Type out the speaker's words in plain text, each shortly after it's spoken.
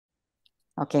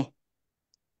Okay.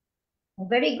 A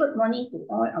very good morning to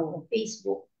all our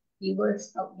Facebook viewers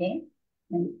out there,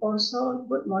 and also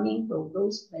good morning to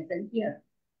those present here.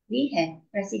 We have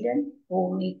President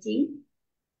Ho Meeting.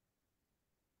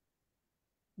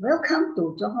 Welcome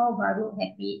to Johor Bahru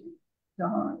Happy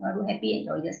and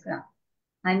Joyous Club.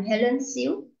 I'm Helen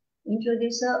Siu,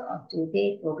 introducer of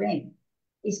today's program.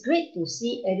 It's great to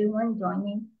see everyone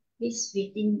joining this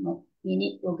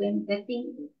 15-minute program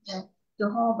getting the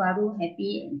Johor Bahru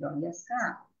Happy and Joyous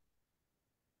Club.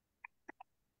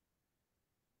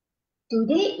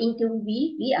 Today in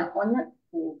interview, we are honored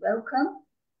to welcome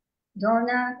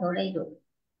G.Toledo.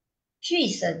 She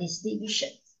is a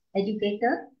distinguished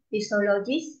educator,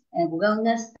 physiologist, and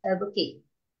wellness advocate.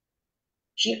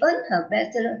 She earned her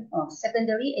Bachelor of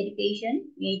Secondary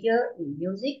Education major in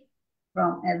music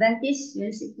from Adventist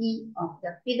University of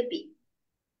the Philippines.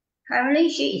 Currently,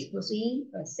 she is pursuing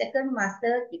a second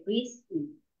master degree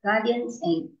in guidance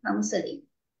and counseling.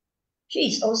 She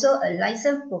is also a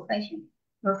licensed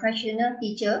professional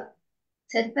teacher,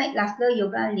 certified laughter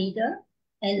yoga leader,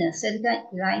 and a certified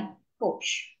life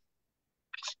coach.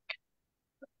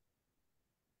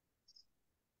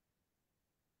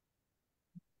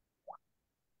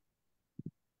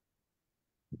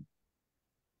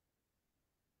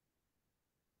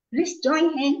 Please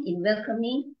join hands in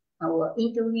welcoming our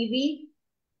interviewee,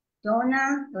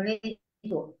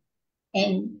 G.Toledo.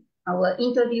 And our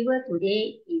interviewer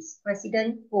today is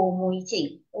President Ho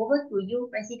Meeting. Over to you,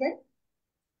 President.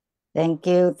 Thank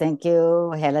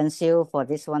you, Helen Siu, for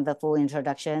this wonderful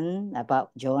introduction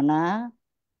about Jhonna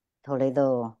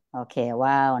Toledo. Okay,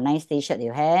 wow, nice t-shirt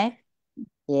you have.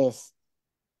 Yes.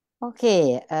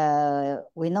 Okay,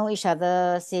 we know each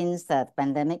other since the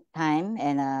pandemic time,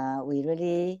 and we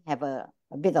really have a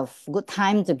bit of good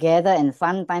time together and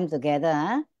fun time together.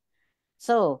 Huh?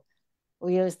 So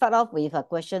we'll start off with a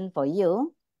question for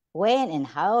you. When and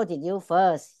how did you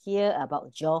first hear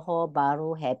about Johor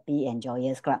Bahru Happy and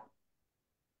Joyous Club?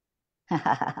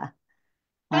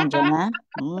 Jhonna?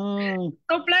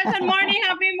 So pleasant morning,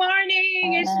 happy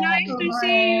morning. It's nice to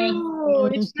see you.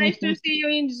 It's nice to see you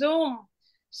in Zoom.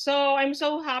 So I'm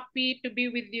so happy to be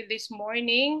with you this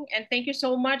morning, and thank you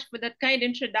so much for that kind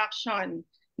introduction.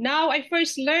 Now, I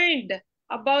first learned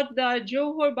about the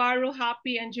Johor Bahru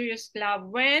Happy and Joyous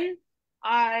Club when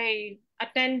I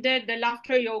attended the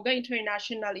Laughter Yoga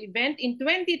International event in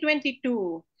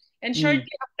 2022. And shortly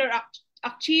after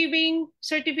achieving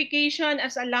certification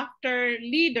as a laughter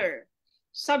leader.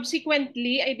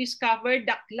 Subsequently, I discovered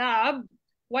the club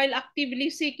while actively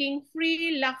seeking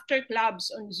free laughter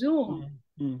clubs on Zoom.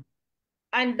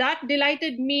 And that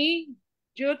delighted me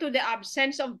due to the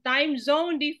absence of time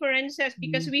zone differences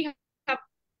because we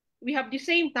have the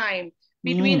same time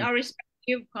between our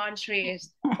respective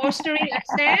countries, fostering a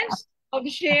sense of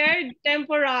shared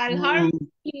temporal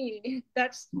harmony.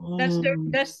 That's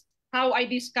how I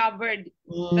discovered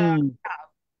the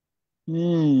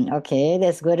club. Okay,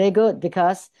 that's very good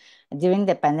because during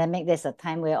the pandemic, there's a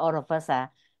time where all of us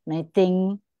are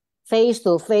meeting face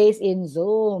to face in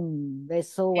Zoom.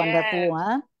 That's so wonderful,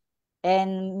 huh?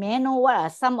 And may I know what are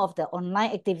some of the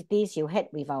online activities you had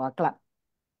with our club?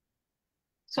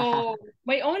 So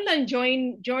my online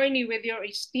journey with your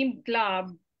esteemed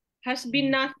club has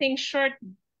been nothing short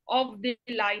of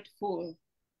delightful.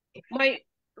 My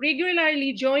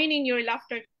regularly joining your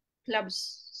laughter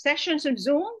club's sessions on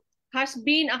Zoom has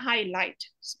been a highlight,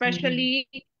 especially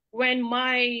when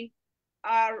my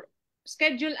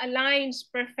schedule aligns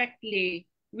perfectly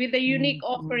with the unique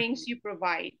offerings you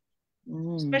provide.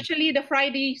 Especially the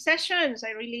Friday sessions.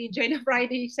 I really enjoy the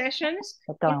Friday sessions,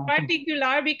 in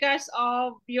particular because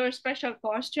of your special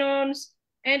costumes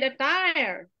and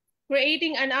attire,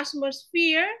 creating an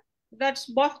atmosphere that's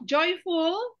both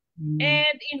joyful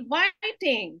and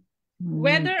inviting.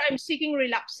 Whether I'm seeking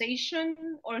relaxation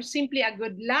or simply a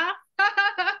good laugh,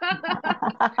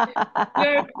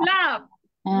 your club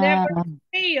never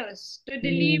fails to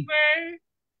deliver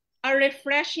a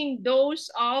refreshing dose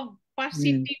of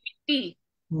positivity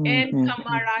and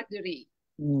camaraderie.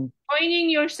 Joining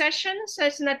your sessions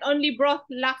has not only brought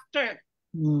laughter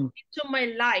into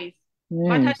my life,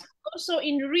 but has also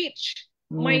enriched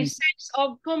my sense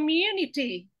of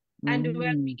community and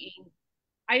well-being.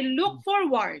 I look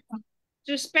forward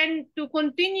to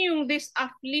continuing this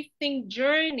uplifting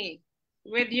journey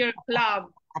with your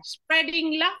club,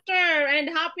 spreading laughter and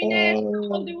happiness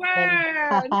all the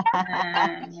world.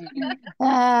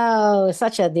 Oh,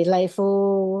 such a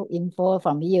delightful info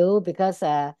from you because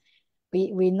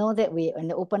we know that when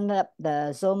we open up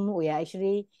the Zoom, we are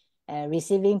actually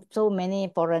receiving so many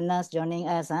foreigners joining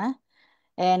us, huh?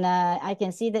 And I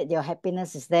can see that your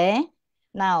happiness is there.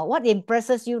 Now, what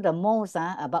impresses you the most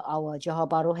about our Johor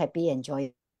Bahru Happy and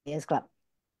Joyous Club?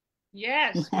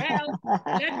 Yes, well,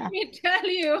 let me tell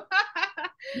you,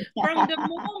 from the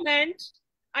moment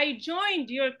I joined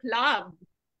your club,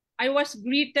 I was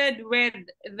greeted with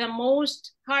the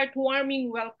most heartwarming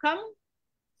welcome,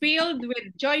 filled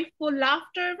with joyful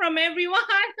laughter from everyone.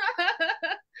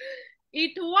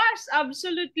 It was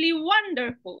absolutely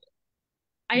wonderful.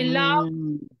 I love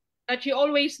that you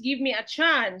always give me a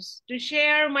chance to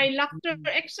share my laughter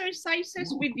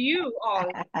exercises with you all.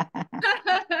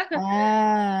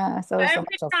 So Every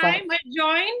much of fun. time I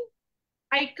join,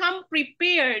 I come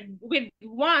prepared with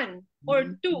one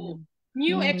or two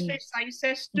new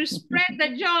exercises to spread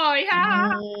the joy.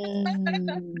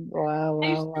 Wow.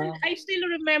 I still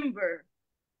remember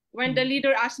when the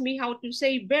leader asked me how to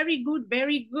say very good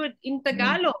in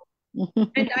Tagalog.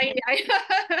 And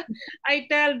I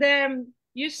tell them,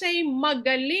 you say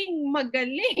magaling.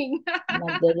 Magaling.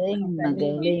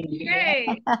 Yay.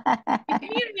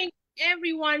 Hearing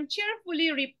everyone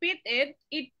cheerfully repeat it,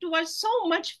 it was so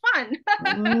much fun.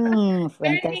 Learning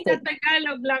the Fantastic.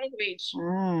 Tagalog language.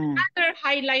 Another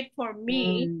highlight for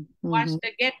me was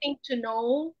the getting to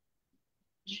know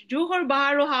Johor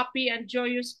Bahru Happy and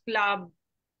Joyous Club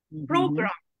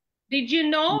program. Did you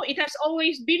know it has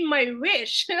always been my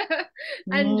wish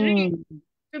and dream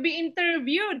to be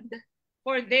interviewed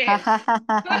for this?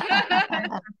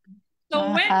 So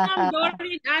when Mom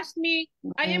Doreen asked me,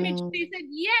 I am interested, I said,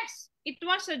 yes, it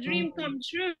was a dream come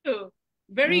true.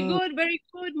 Very good,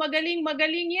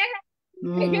 magaling, yeah.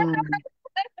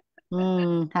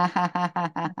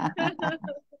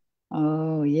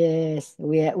 Oh yes,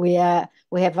 we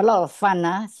have a lot of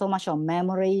fun, so much of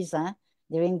memories,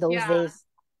 during those days.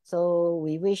 So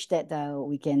we wish that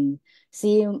we can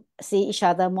see each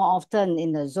other more often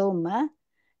in the Zoom,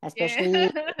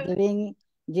 especially during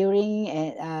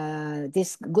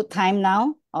this good time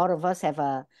now. All of us have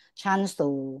a chance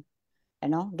to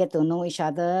get to know each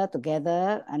other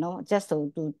together. Just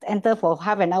to enter for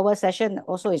half an hour session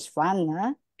also is fun,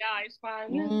 huh? Yeah, it's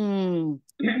fun.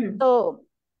 So,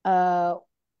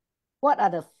 what are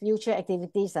the future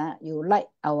activities you like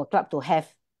our club to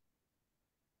have?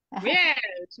 Yes,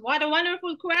 what a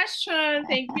wonderful question.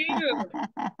 Thank you.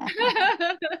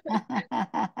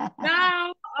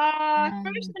 Now,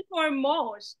 first and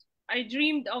foremost, I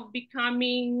dreamed of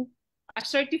becoming a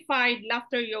certified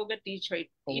laughter yoga teacher. It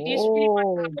is really my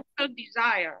personal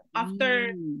desire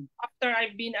after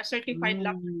I've been a certified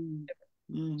laughter teacher.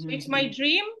 So it's my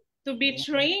dream to be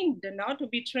trained, to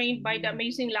be trained by the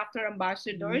amazing laughter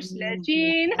ambassadors,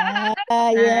 Legin,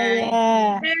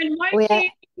 Yeah. and We are,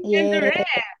 Martin, and the yeah, rest.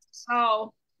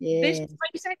 So this yes, is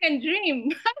my second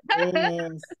dream.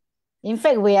 yes. In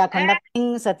fact, we are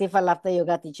conducting certified laughter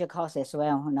yoga teacher course as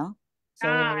well, So,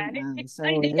 I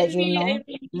we let you know.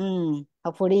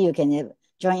 Hopefully, you can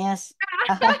join us.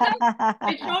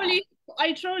 I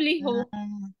truly hope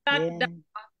that Yeah.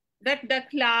 that the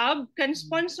club can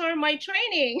sponsor my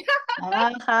training.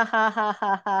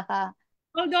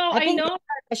 Although I think there's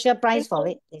a special price for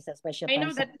it. There's a special I know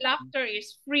price. that laughter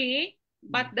is free,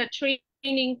 but the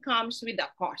training comes with a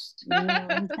cost.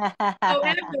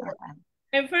 However,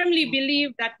 I firmly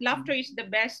believe that laughter is the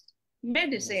best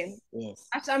medicine, Yes.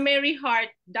 as a merry heart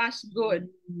does good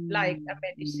like a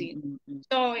medicine.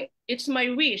 So it's my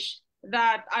wish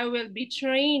that I will be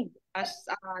trained as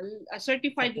a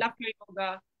certified laughter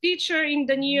yoga teacher in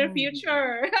the near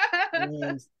future.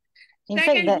 Yes. In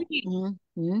fact, Secondly,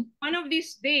 one of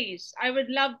these days, I would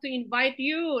love to invite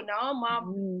you,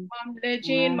 Mom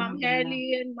Legin, Mom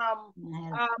Helly, and Mom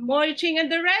Moiching,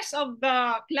 and the rest of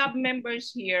the club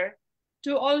members here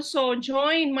to also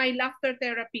join my laughter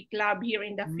therapy club here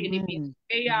in the Philippines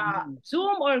via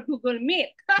Zoom or Google Meet.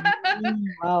 We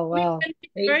Wow. can meet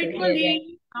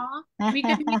virtually. We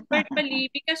can meet virtually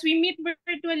because we meet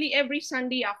virtually every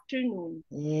Sunday afternoon.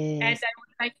 And Yes. I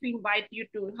would like to invite you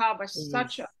to have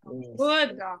such a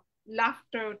good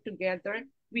laughter together.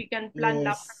 We can plan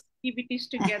laughter activities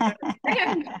together.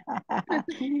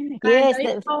 Yes.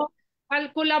 While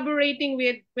collaborating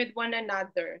with one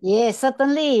another. Yes,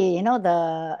 certainly.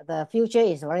 The future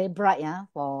is very bright,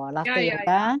 for laughter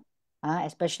yoga,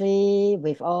 especially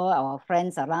with all our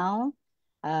friends around.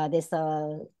 There's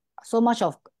so much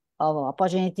of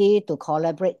opportunity to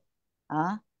collaborate,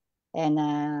 and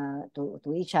to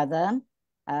each other.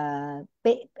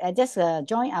 Just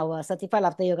join our certified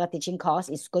laughter yoga teaching course.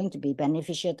 It's going to be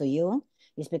beneficial to you.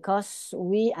 It's because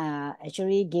we are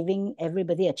actually giving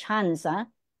everybody a chance,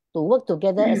 to work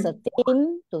together as a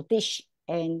team to teach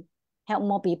and help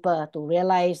more people to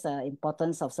realize the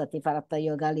importance of certified laughter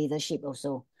yoga leadership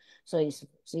also. So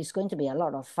it's going to be a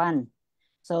lot of fun.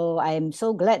 So I'm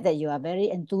so glad that you are very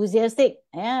enthusiastic.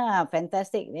 Yeah,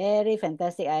 fantastic, very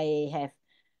fantastic. I have,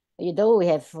 though we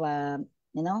have,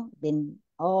 been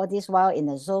all this while in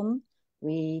the Zoom,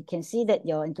 we can see that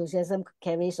your enthusiasm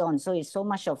carries on. So it's so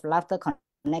much of laughter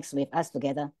connects with us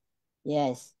together.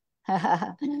 Yes.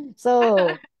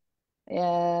 So,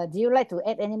 do you like to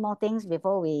add any more things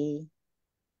before we,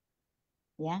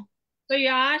 yeah?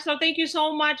 So thank you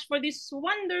so much for this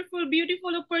wonderful,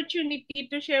 beautiful opportunity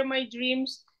to share my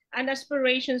dreams and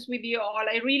aspirations with you all.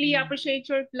 I really appreciate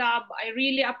your club. I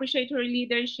really appreciate your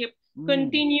leadership.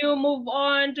 Continue, move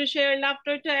on to share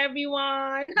laughter to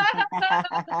everyone.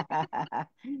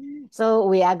 So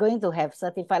we are going to have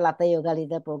certified laughter yoga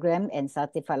leader program and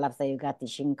certified laughter yoga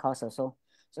teaching course also.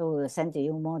 So we'll send to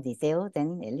you more detail,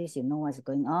 then at least you know what's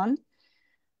going on.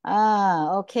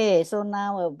 Okay. So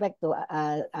now we're back to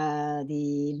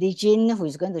the Lijin, who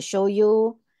is going to show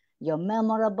you your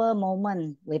memorable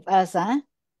moment with us.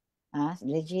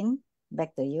 Lijin,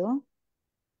 back to you.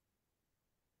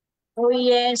 Oh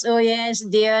yes,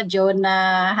 dear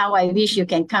Jhonna. How I wish you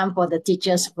can come for the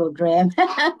teachers program.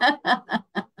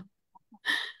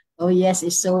 Oh yes,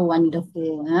 it's so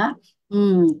wonderful. Huh?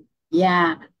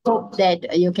 Yeah. Hope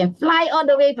that you can fly all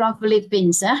the way from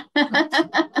Philippines. Huh?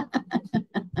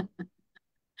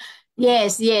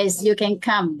 Yes, you can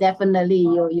come. Definitely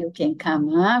you can come.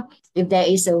 Huh? If there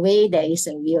is a way, there is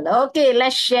a will. Okay,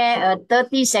 let's share a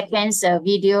 30 seconds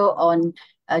video on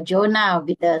Jhonna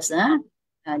with us. Huh?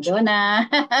 Jhonna,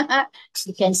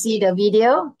 you can see the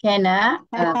video. Can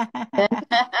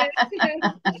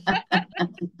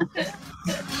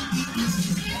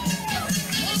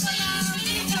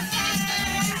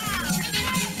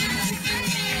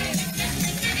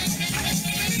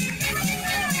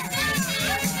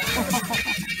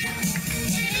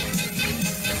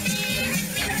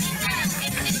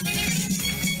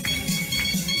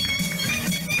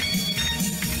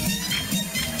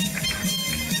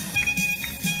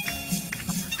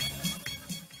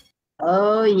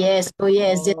Oh yes.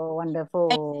 Oh,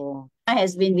 wonderful.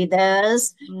 Has been with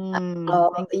us.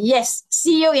 Yes,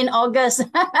 see you in August.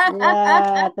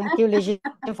 Yeah, thank you, Lijin,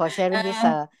 for sharing this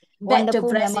Back to wonderful,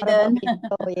 memorable President.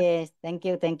 video. Yes,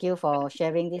 thank you for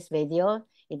sharing this video.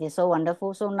 It is so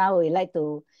wonderful. So now we like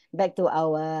to back to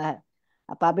our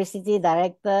publicity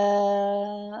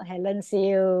director, Helen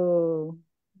Siu.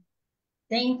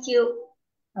 Thank you,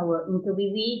 our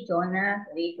interviewee, Jhonna,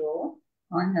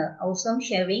 on her awesome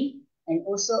sharing and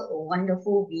also a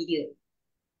wonderful video.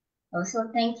 Also,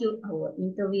 thank you, our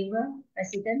interviewer,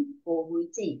 President Ho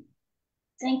Hui.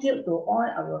 Thank you to all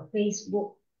our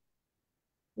Facebook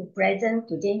who present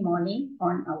today morning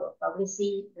on our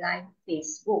Publicity Live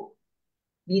Facebook.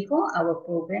 Before our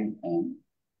program ends,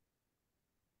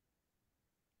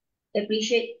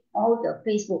 appreciate all the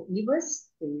Facebook viewers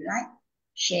who like,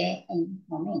 share, and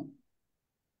comment.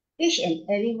 Each and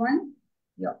everyone,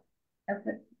 your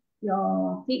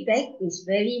feedback is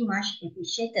very much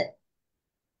appreciated.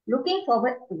 Looking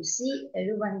forward to see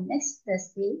everyone next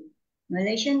Thursday,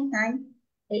 Malaysian time,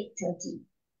 8:30.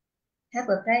 Have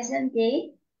a pleasant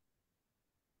day.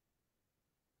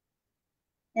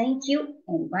 Thank you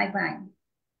and bye-bye.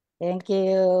 Thank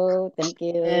you.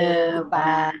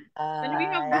 Bye. And we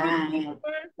have Bye.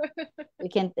 We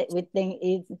can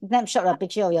snapshot a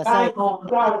picture of yourself.